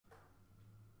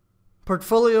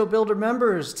Portfolio Builder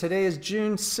members, today is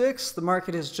June 6th. The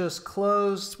market has just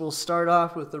closed. We'll start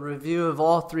off with a review of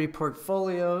all three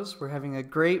portfolios. We're having a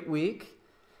great week.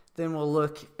 Then we'll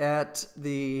look at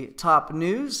the top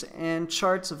news and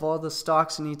charts of all the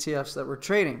stocks and ETFs that we're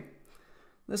trading.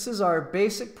 This is our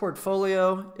basic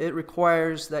portfolio. It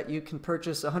requires that you can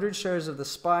purchase 100 shares of the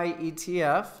SPY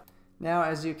ETF. Now,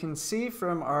 as you can see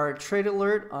from our trade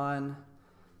alert on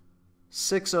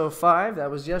 6:05,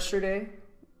 that was yesterday,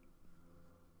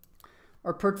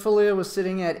 our portfolio was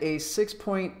sitting at a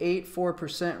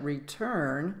 6.84%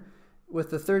 return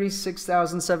with a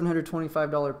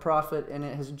 $36,725 profit, and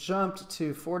it has jumped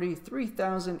to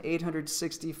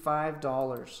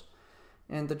 $43,865.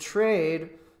 And the trade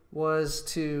was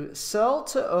to sell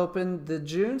to open the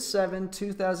June 7,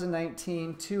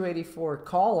 2019 284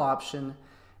 call option.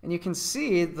 And you can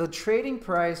see the trading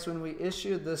price when we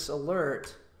issued this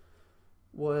alert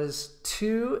was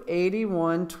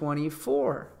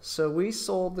 $281.24. So we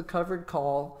sold the covered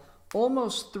call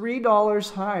almost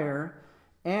 $3 higher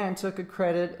and took a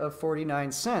credit of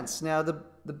 49 cents. Now the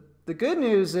good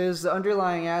news is the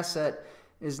underlying asset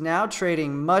is now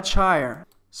trading much higher.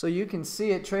 So you can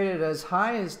see it traded as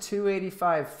high as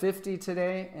 $285.50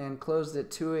 today and closed at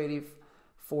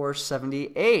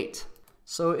 $284.78.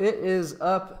 So it is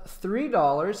up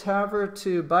 $3. However,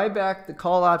 to buy back the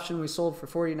call option we sold for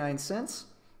 49 cents,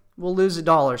 we'll lose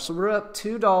 $1. So we're up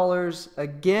 $2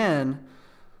 again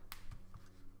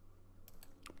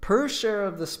per share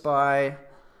of the SPY.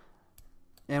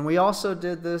 And we also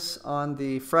did this on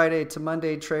the Friday to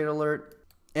Monday trade alert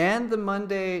and the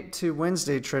Monday to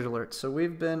Wednesday trade alert. So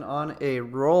we've been on a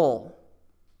roll.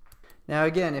 Now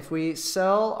again, if we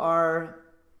sell our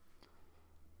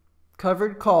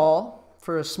covered call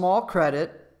for a small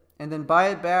credit and then buy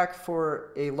it back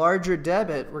for a larger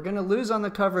debit, we're going to lose on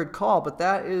the covered call, but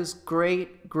that is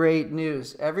great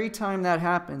news. Every time that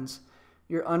happens,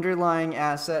 your underlying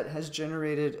asset has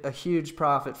generated a huge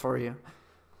profit for you.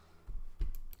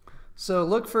 So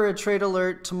look for a trade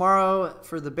alert tomorrow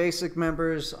for the basic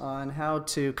members on how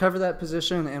to cover that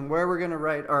position and where we're going to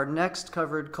write our next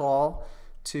covered call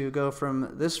to go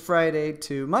from this Friday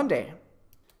to Monday.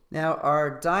 Now, our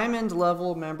diamond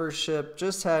level membership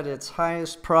just had its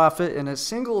highest profit in a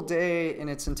single day in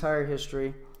its entire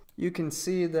history. You can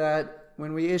see that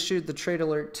when we issued the trade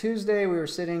alert Tuesday, we were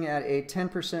sitting at a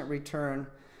 10% return.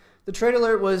 The trade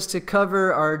alert was to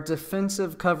cover our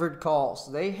defensive covered calls.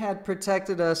 They had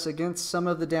protected us against some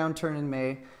of the downturn in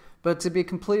May, but to be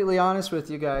completely honest with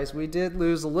you guys, we did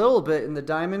lose a little bit in the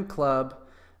Diamond Club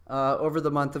over the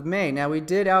month of May. Now, we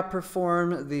did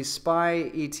outperform the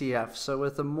SPY ETF. So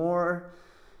with a more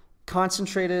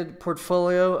concentrated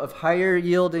portfolio of higher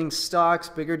yielding stocks,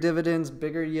 bigger dividends,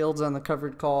 bigger yields on the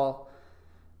covered call,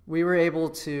 we were able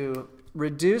to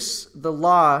reduce the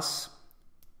loss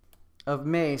of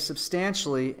May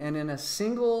substantially, and in a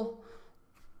single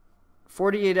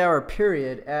 48-hour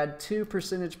period, add 2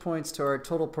 percentage points to our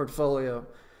total portfolio.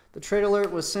 The trade alert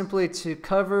was simply to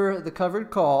cover the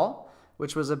covered call,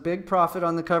 which was a big profit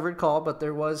on the covered call, but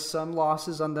there was some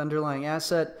losses on the underlying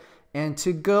asset, and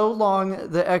to go long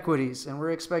the equities. And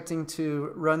we're expecting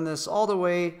to run this all the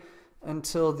way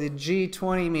until the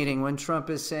G20 meeting, when Trump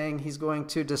is saying he's going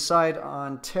to decide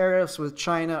on tariffs with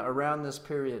China around this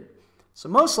period. So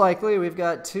most likely we've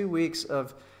got 2 weeks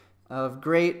of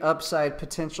great upside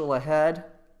potential ahead.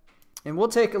 And we'll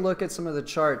take a look at some of the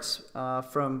charts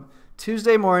from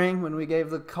Tuesday morning when we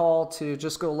gave the call to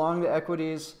just go long the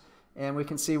equities, and we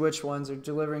can see which ones are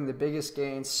delivering the biggest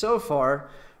gains so far.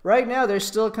 Right now, they're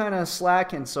still kind of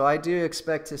slacking, so I do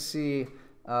expect to see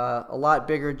a lot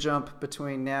bigger jump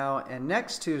between now and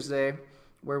next Tuesday,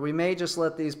 where we may just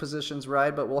let these positions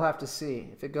ride, but we'll have to see.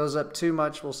 If it goes up too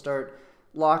much, we'll start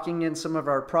locking in some of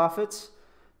our profits.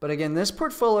 But again, this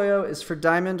portfolio is for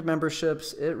diamond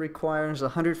memberships. It requires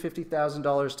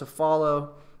 $150,000 to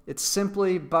follow. It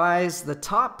simply buys the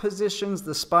top positions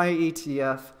the SPY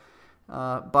ETF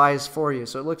buys for you.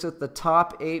 So it looks at the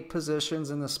top 8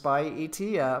 positions in the SPY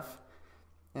ETF,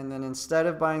 and then instead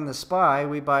of buying the SPY,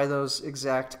 we buy those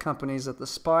exact companies that the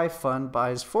SPY fund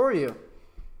buys for you.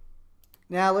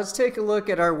 Now let's take a look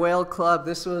at our whale club.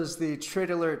 This was the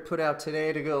trade alert put out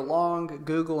today to go long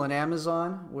Google and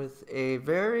Amazon with a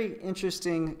very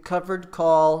interesting covered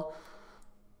call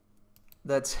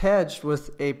that's hedged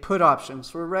with a put option.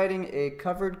 So we're writing a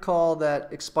covered call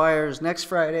that expires next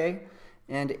Friday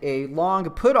and a long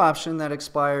put option that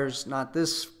expires not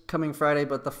this coming Friday,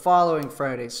 but the following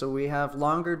Friday. So we have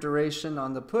longer duration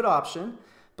on the put option,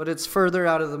 but it's further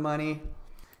out of the money.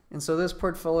 And so this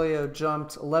portfolio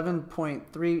jumped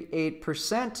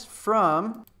 11.38%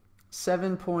 from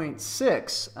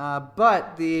 7.6.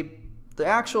 But the the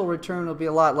actual return will be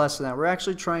a lot less than that. We're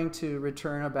actually trying to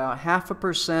return about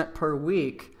 0.5% per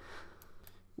week,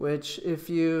 which if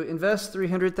you invest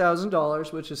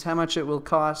 $300,000, which is how much it will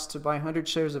cost to buy 100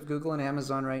 shares of Google and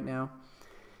Amazon right now,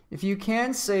 if you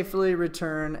can safely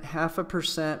return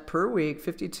 0.5% per week,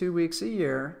 52 weeks a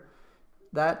year,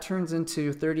 that turns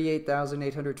into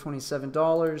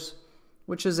 $38,827,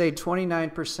 which is a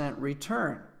 29%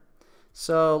 return.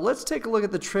 So let's take a look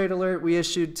at the trade alert we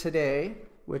issued today,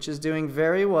 which is doing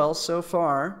very well so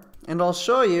far. And I'll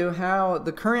show you how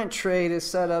the current trade is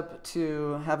set up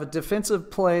to have a defensive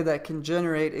play that can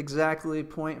generate exactly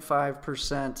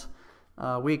 0.5%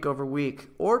 week over week,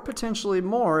 or potentially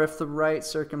more if the right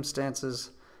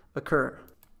circumstances occur.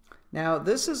 Now,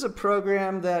 this is a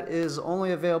program that is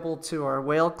only available to our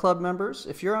Whale Club members.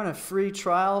 If you're on a free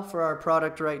trial for our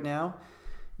product right now,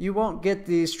 you won't get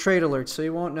these trade alerts, so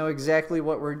you won't know exactly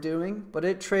what we're doing, but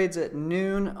it trades at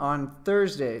noon on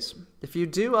Thursdays. If you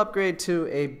do upgrade to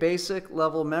a basic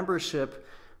level membership,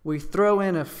 we throw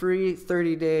in a free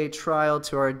 30-day trial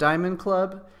to our Diamond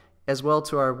Club as well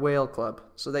to our Whale Club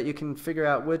so that you can figure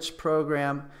out which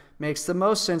program makes the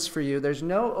most sense for you. There's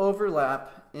no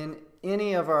overlap in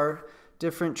any of our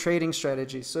different trading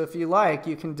strategies. So if you like,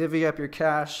 you can divvy up your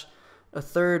cash, a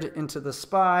third into the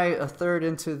SPY, a third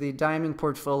into the Diamond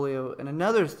portfolio, and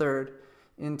another third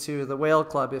into the Whale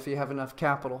Club if you have enough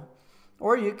capital.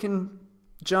 Or you can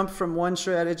jump from one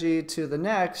strategy to the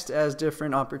next as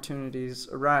different opportunities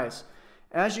arise.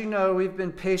 As you know, we've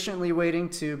been patiently waiting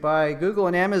to buy Google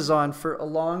and Amazon for a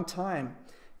long time.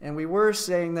 And we were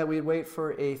saying that we'd wait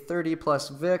for a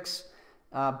 30+ VIX,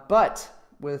 but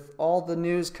with all the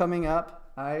news coming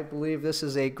up, I believe this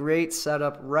is a great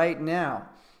setup right now.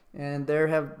 And there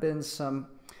have been some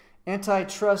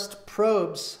antitrust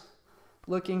probes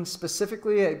looking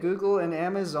specifically at Google and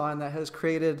Amazon that has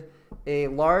created a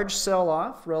large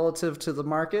sell-off relative to the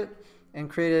market and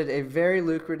created a very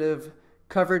lucrative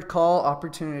covered call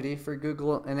opportunity for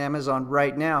Google and Amazon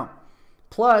right now.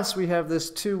 Plus, we have this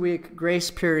 2-week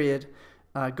grace period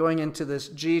going into this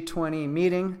G20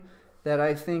 meeting that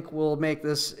I think will make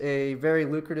this a very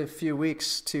lucrative few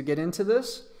weeks to get into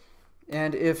this.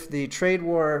 And if the trade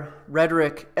war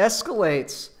rhetoric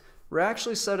escalates, we're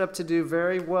actually set up to do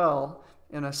very well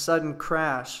in a sudden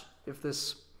crash if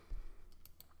this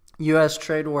U.S.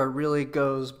 trade war really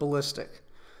goes ballistic.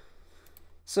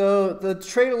 So the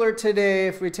trade alert today,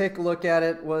 if we take a look at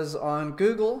it, was on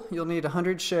Google. You'll need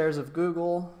 100 shares of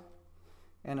Google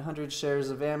and 100 shares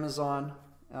of Amazon.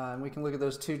 And we can look at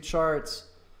those two charts.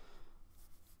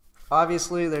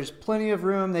 Obviously, there's plenty of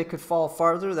room. They could fall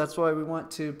farther. That's why we want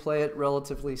to play it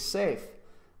relatively safe.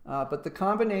 But the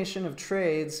combination of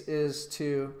trades is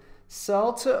to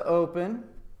sell to open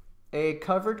a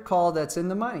covered call that's in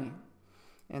the money.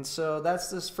 And so that's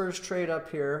this first trade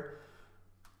up here.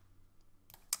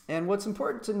 And what's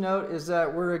important to note is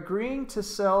that we're agreeing to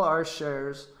sell our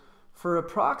shares for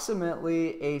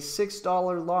approximately a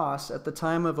 $6 loss at the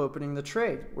time of opening the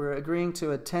trade. We're agreeing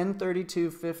to a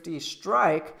 1032.50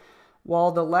 strike,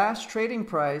 while the last trading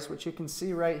price, which you can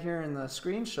see right here in the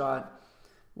screenshot,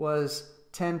 was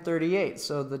 1038.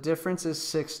 So the difference is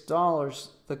 $6.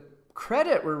 The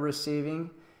credit we're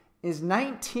receiving is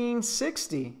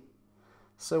 1960.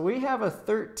 So we have a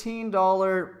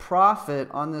 $13 profit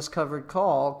on this covered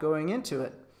call going into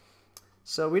it.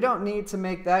 So we don't need to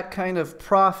make that kind of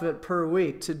profit per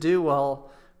week to do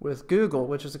well with Google,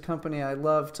 which is a company I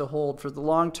love to hold for the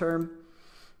long term.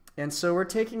 And so we're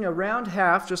taking around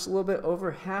half, just a little bit over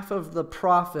half of the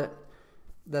profit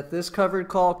that this covered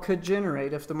call could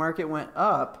generate if the market went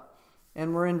up,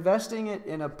 and we're investing it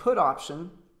in a put option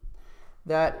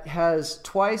that has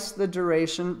twice the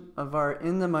duration of our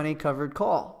in-the-money covered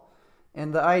call.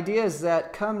 And the idea is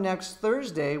that come next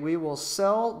Thursday, we will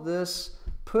sell this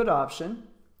put option.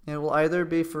 It will either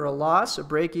be for a loss, a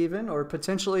break even, or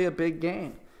potentially a big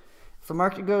gain. If the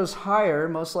market goes higher,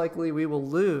 most likely we will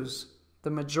lose the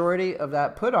majority of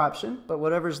that put option, but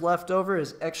whatever's left over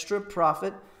is extra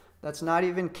profit that's not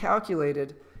even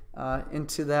calculated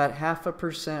into that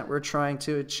 0.5% we're trying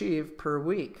to achieve per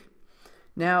week.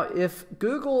 Now, if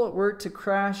Google were to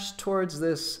crash towards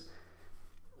this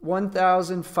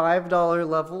 $1,005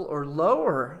 level or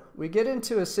lower, we get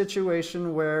into a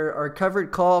situation where our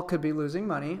covered call could be losing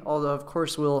money, although of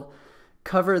course we'll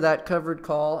cover that covered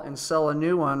call and sell a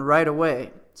new one right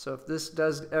away. So if this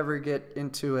does ever get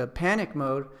into a panic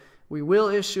mode, we will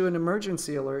issue an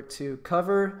emergency alert to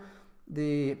cover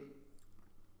the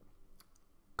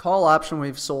call option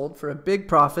we've sold for a big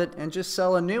profit and just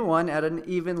sell a new one at an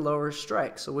even lower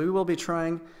strike. So we will be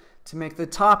trying to make the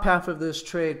top half of this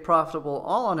trade profitable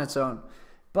all on its own.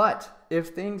 But if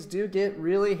things do get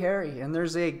really hairy and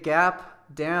there's a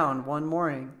gap down one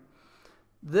morning,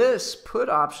 this put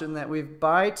option that we've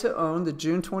buy to own the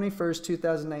June 21st,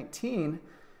 2019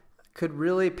 could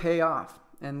really pay off.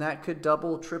 And that could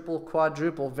double, triple,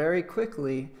 quadruple very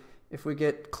quickly if we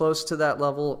get close to that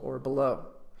level or below.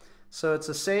 So it's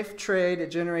a safe trade. It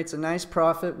generates a nice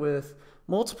profit with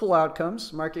multiple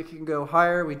outcomes. Market can go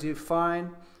higher, we do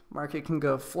fine. Market can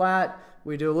go flat,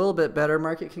 we do a little bit better.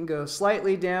 Market can go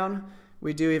slightly down,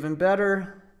 we do even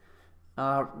better.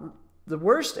 The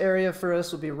worst area for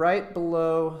us will be right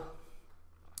below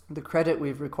the credit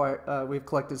we've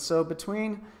collected. So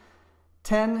between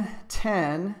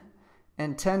 10.10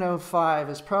 and 10.05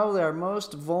 is probably our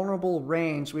most vulnerable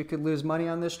range. We could lose money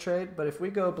on this trade, but if we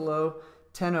go below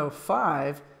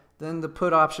 10.05, then the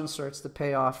put option starts to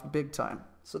pay off big time.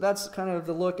 So that's kind of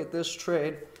the look at this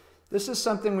trade. This is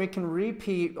something we can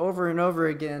repeat over and over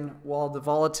again while the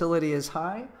volatility is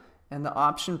high and the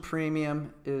option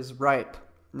premium is ripe.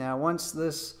 Now, once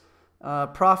this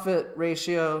profit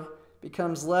ratio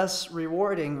becomes less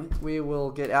rewarding, we will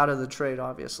get out of the trade,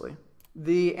 obviously.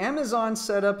 The Amazon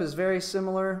setup is very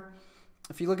similar.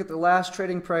 If you look at the last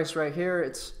trading price right here,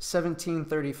 it's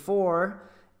 $17.34,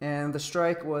 and the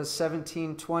strike was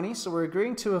 $17.20. So we're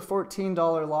agreeing to a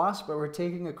 $14 loss, but we're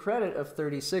taking a credit of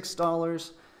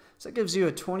 $36. So that gives you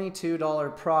a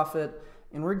 $22 profit,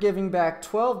 and we're giving back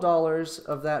 $12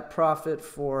 of that profit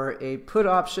for a put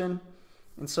option.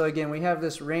 And so again, we have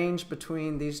this range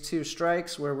between these two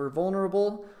strikes where we're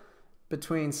vulnerable.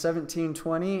 Between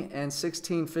 17.20 and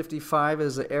 16.55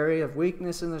 is the area of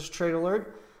weakness in this trade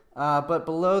alert. But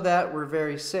below that, we're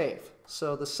very safe.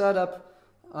 So the setup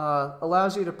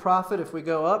allows you to profit if we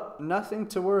go up. Nothing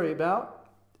to worry about.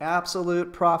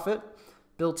 Absolute profit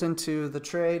built into the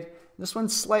trade. This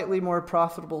one's slightly more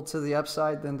profitable to the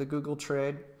upside than the Google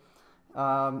trade.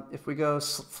 If we go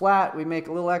flat, we make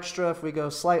a little extra. If we go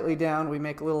slightly down, we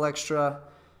make a little extra.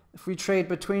 If we trade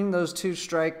between those two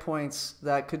strike points,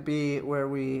 that could be where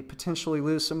we potentially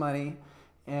lose some money.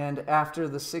 And after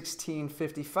the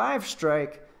 16.55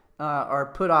 strike, our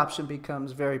put option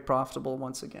becomes very profitable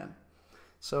once again.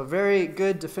 So very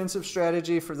good defensive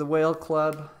strategy for the Whale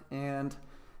Club. And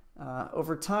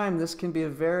over time, this can be a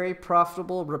very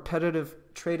profitable, repetitive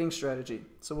trading strategy.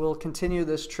 So we'll continue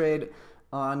this trade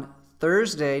on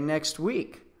Thursday next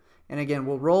week. And again,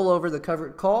 we'll roll over the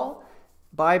covered call,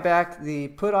 buy back the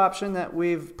put option that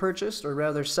we've purchased, or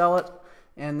rather sell it,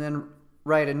 and then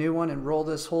write a new one and roll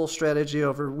this whole strategy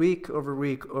over week, over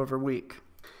week, over week.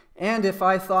 And if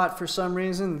I thought for some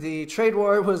reason the trade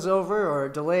war was over or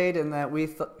delayed and that we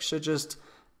should just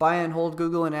buy and hold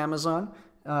Google and Amazon,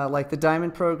 like the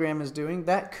Diamond program is doing,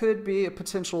 that could be a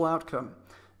potential outcome.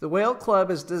 The Whale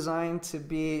Club is designed to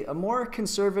be a more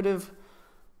conservative,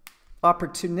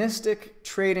 opportunistic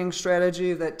trading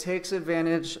strategy that takes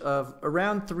advantage of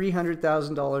around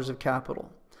 $300,000 of capital.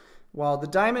 While the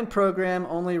Diamond program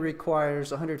only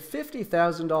requires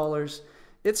 $150,000,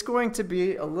 it's going to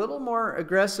be a little more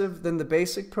aggressive than the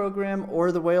basic program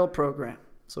or the Whale program.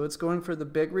 So it's going for the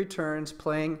big returns,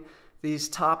 playing these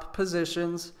top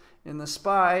positions. In the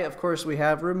SPY, of course, we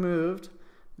have removed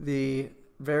the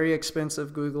very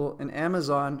expensive Google and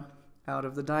Amazon out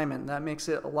of the Diamond. That makes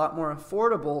it a lot more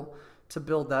affordable to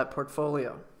build that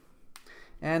portfolio.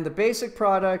 And the basic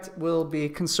product will be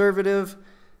conservative.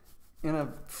 In a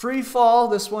free fall,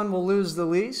 this one will lose the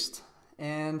least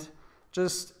and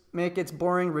just make its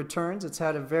boring returns. It's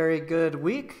had a very good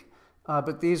week,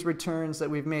 but these returns that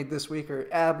we've made this week are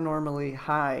abnormally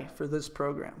high for this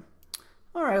program.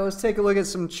 All right, let's take a look at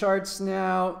some charts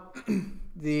now.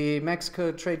 The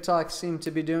Mexico trade talks seem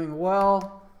to be doing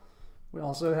well. We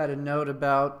also had a note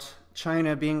about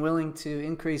China being willing to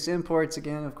increase imports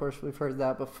again. Of course, we've heard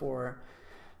that before.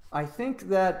 I think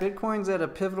that Bitcoin's at a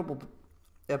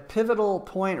pivotal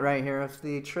point right here. If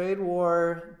the trade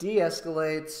war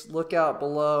de-escalates, look out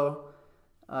below.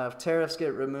 If tariffs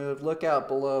get removed, look out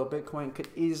below. Bitcoin could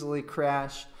easily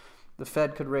crash. The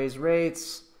Fed could raise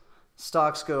rates.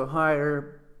 Stocks go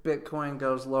higher. Bitcoin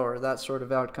goes lower. That sort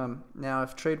of outcome. Now,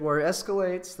 if trade war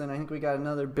escalates, then I think we got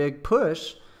another big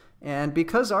push. And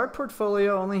because our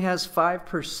portfolio only has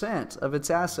 5% of its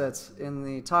assets in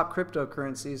the top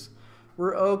cryptocurrencies,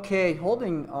 we're okay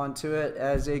holding onto it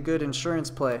as a good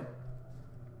insurance play.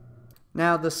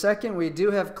 Now, the second we do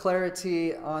have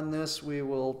clarity on this, we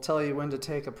will tell you when to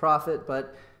take a profit.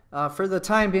 But for the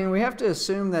time being, we have to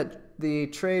assume that the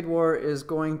trade war is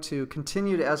going to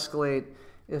continue to escalate.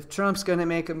 If Trump's going to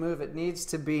make a move, it needs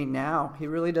to be now. He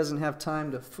really doesn't have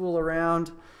time to fool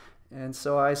around. And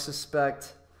so I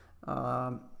suspect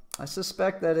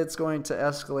that it's going to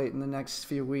escalate in the next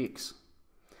few weeks.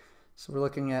 So we're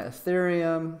looking at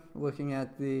Ethereum, looking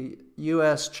at the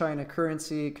US-China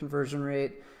currency conversion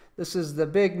rate. This is the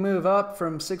big move up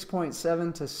from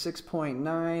 6.7 to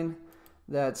 6.9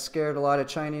 that scared a lot of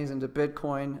Chinese into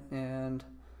Bitcoin, and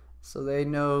so they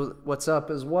know what's up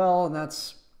as well, and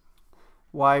that's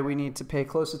why we need to pay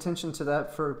close attention to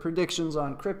that for predictions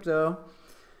on crypto.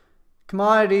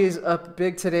 Commodities up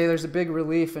big today. There's a big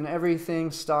relief in everything.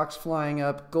 Stocks flying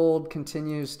up. Gold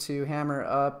continues to hammer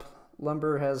up.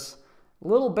 Lumber has a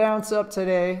little bounce up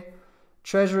today.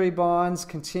 Treasury bonds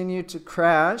continue to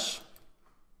crash,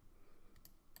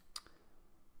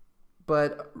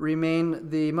 but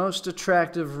remain the most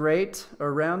attractive rate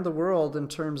around the world in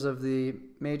terms of the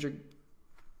major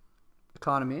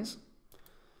economies.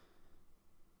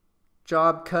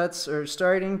 Job cuts are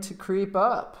starting to creep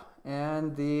up,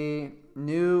 and the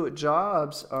new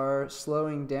jobs are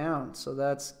slowing down. So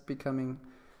that's becoming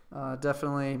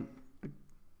definitely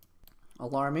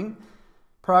alarming.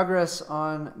 Progress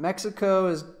on Mexico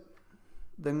is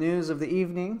the news of the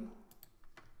evening.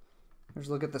 Here's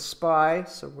a look at the SPY.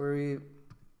 So we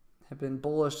have been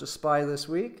bullish to SPY this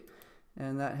week,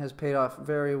 and that has paid off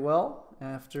very well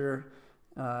after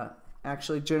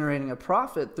actually generating a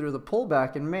profit through the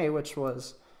pullback in May, which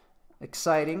was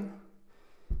exciting.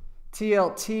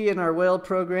 TLT in our whale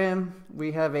program,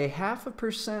 we have a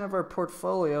 0.5% of our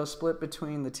portfolio split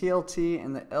between the TLT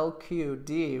and the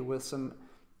LQD with some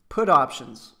put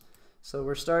options. So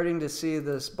we're starting to see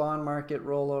this bond market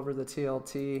roll over the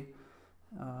TLT.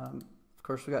 Of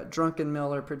course, we got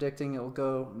Druckenmiller predicting it will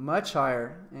go much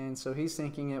higher, and so he's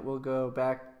thinking it will go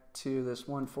back to this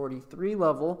 143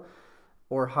 level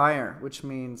or higher, which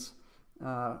means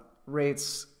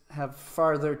rates have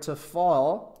farther to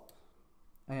fall.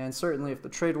 And certainly if the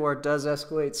trade war does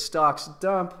escalate, stocks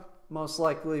dump, most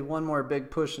likely one more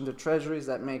big push into treasuries.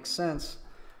 That makes sense.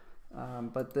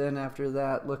 But then after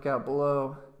that, look out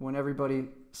below when everybody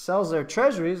sells their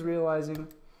treasuries, realizing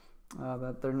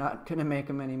that they're not going to make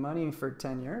them any money for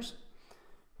 10 years.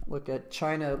 Look at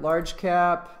China large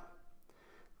cap,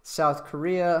 South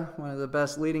Korea, one of the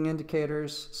best leading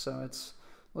indicators. So it's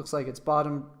looks like it's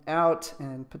bottomed out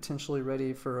and potentially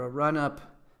ready for a run up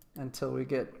until we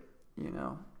get,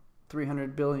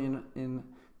 300 billion in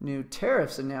new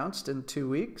tariffs announced in 2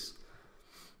 weeks.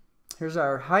 Here's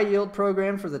our high yield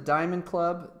program for the Diamond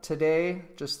Club today,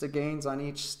 just the gains on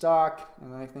each stock,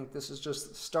 and I think this is just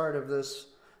the start of this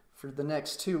for the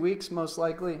next 2 weeks most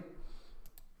likely.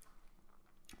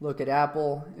 Look at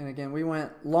Apple, and again we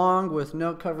went long with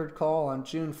no covered call on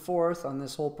June 4th on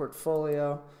this whole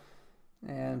portfolio,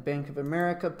 and Bank of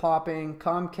America popping,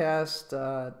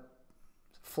 Comcast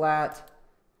flat,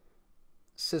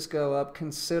 Cisco up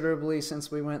considerably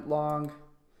since we went long.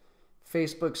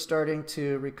 Facebook starting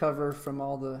to recover from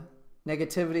all the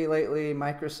negativity lately.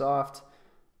 Microsoft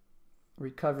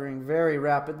recovering very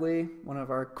rapidly. One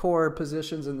of our core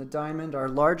positions in the Diamond, our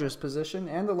largest position,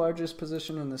 and the largest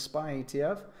position in the SPY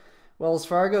ETF. Wells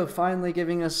Fargo finally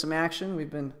giving us some action.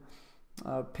 We've been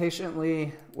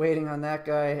patiently waiting on that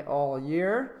guy all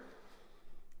year.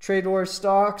 Trade war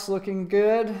stocks looking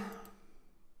good.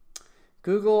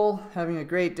 Google having a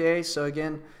great day. So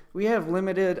again, we have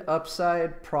limited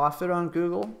upside profit on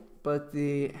Google, but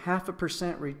the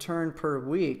 0.5% return per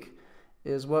week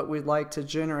is what we'd like to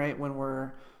generate when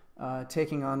we're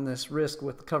taking on this risk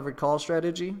with the covered call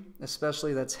strategy,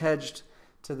 especially that's hedged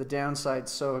to the downside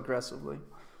so aggressively.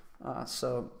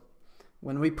 So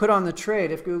when we put on the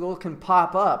trade, if Google can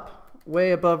pop up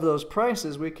way above those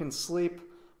prices, we can sleep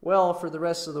well for the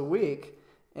rest of the week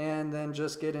and then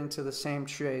just get into the same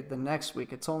trade the next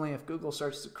week. It's only if Google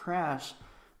starts to crash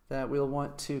that we'll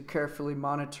want to carefully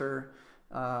monitor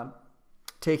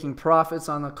taking profits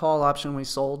on the call option we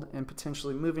sold and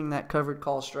potentially moving that covered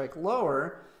call strike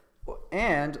lower,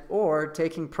 and or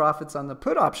taking profits on the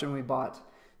put option we bought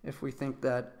if we think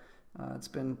that it's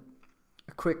been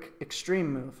a quick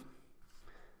extreme move.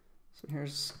 So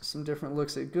here's some different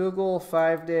looks at Google: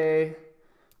 5-day,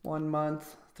 1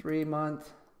 month, 3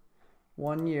 month,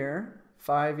 1 year,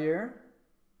 5 year,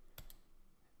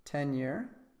 10 year.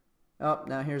 Oh,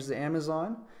 now here's the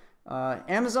Amazon.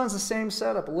 Amazon's the same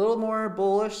setup, a little more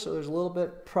bullish, so there's a little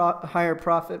bit higher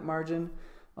profit margin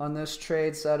on this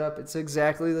trade setup. It's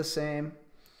exactly the same,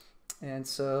 and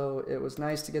so it was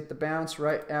nice to get the bounce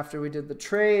right after we did the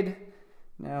trade.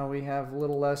 Now we have a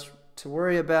little less to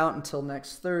worry about until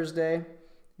next Thursday,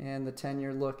 and the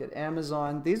 10-year look at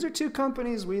Amazon. These are two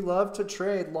companies we love to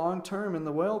trade long-term in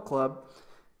the Whale Club,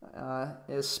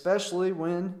 especially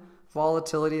when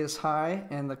volatility is high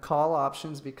and the call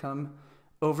options become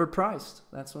overpriced.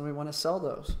 That's when we want to sell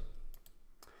those.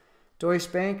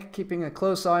 Deutsche Bank, keeping a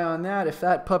close eye on that. If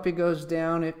that puppy goes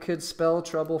down, it could spell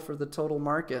trouble for the total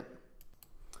market.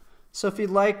 So if you'd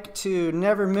like to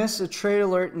never miss a trade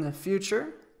alert in the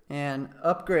future and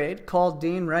upgrade, call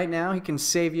Dean right now. He can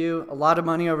save you a lot of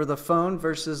money over the phone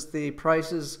versus the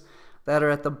prices that are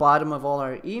at the bottom of all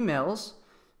our emails.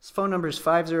 His phone number is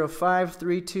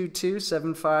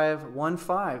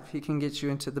 505-322-7515. He can get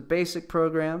you into the basic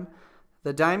program,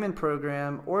 the diamond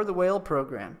program, or the whale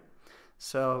program.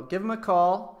 So give him a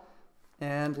call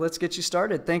and let's get you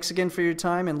started. Thanks again for your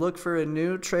time, and look for a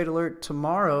new trade alert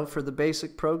tomorrow for the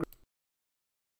basic program.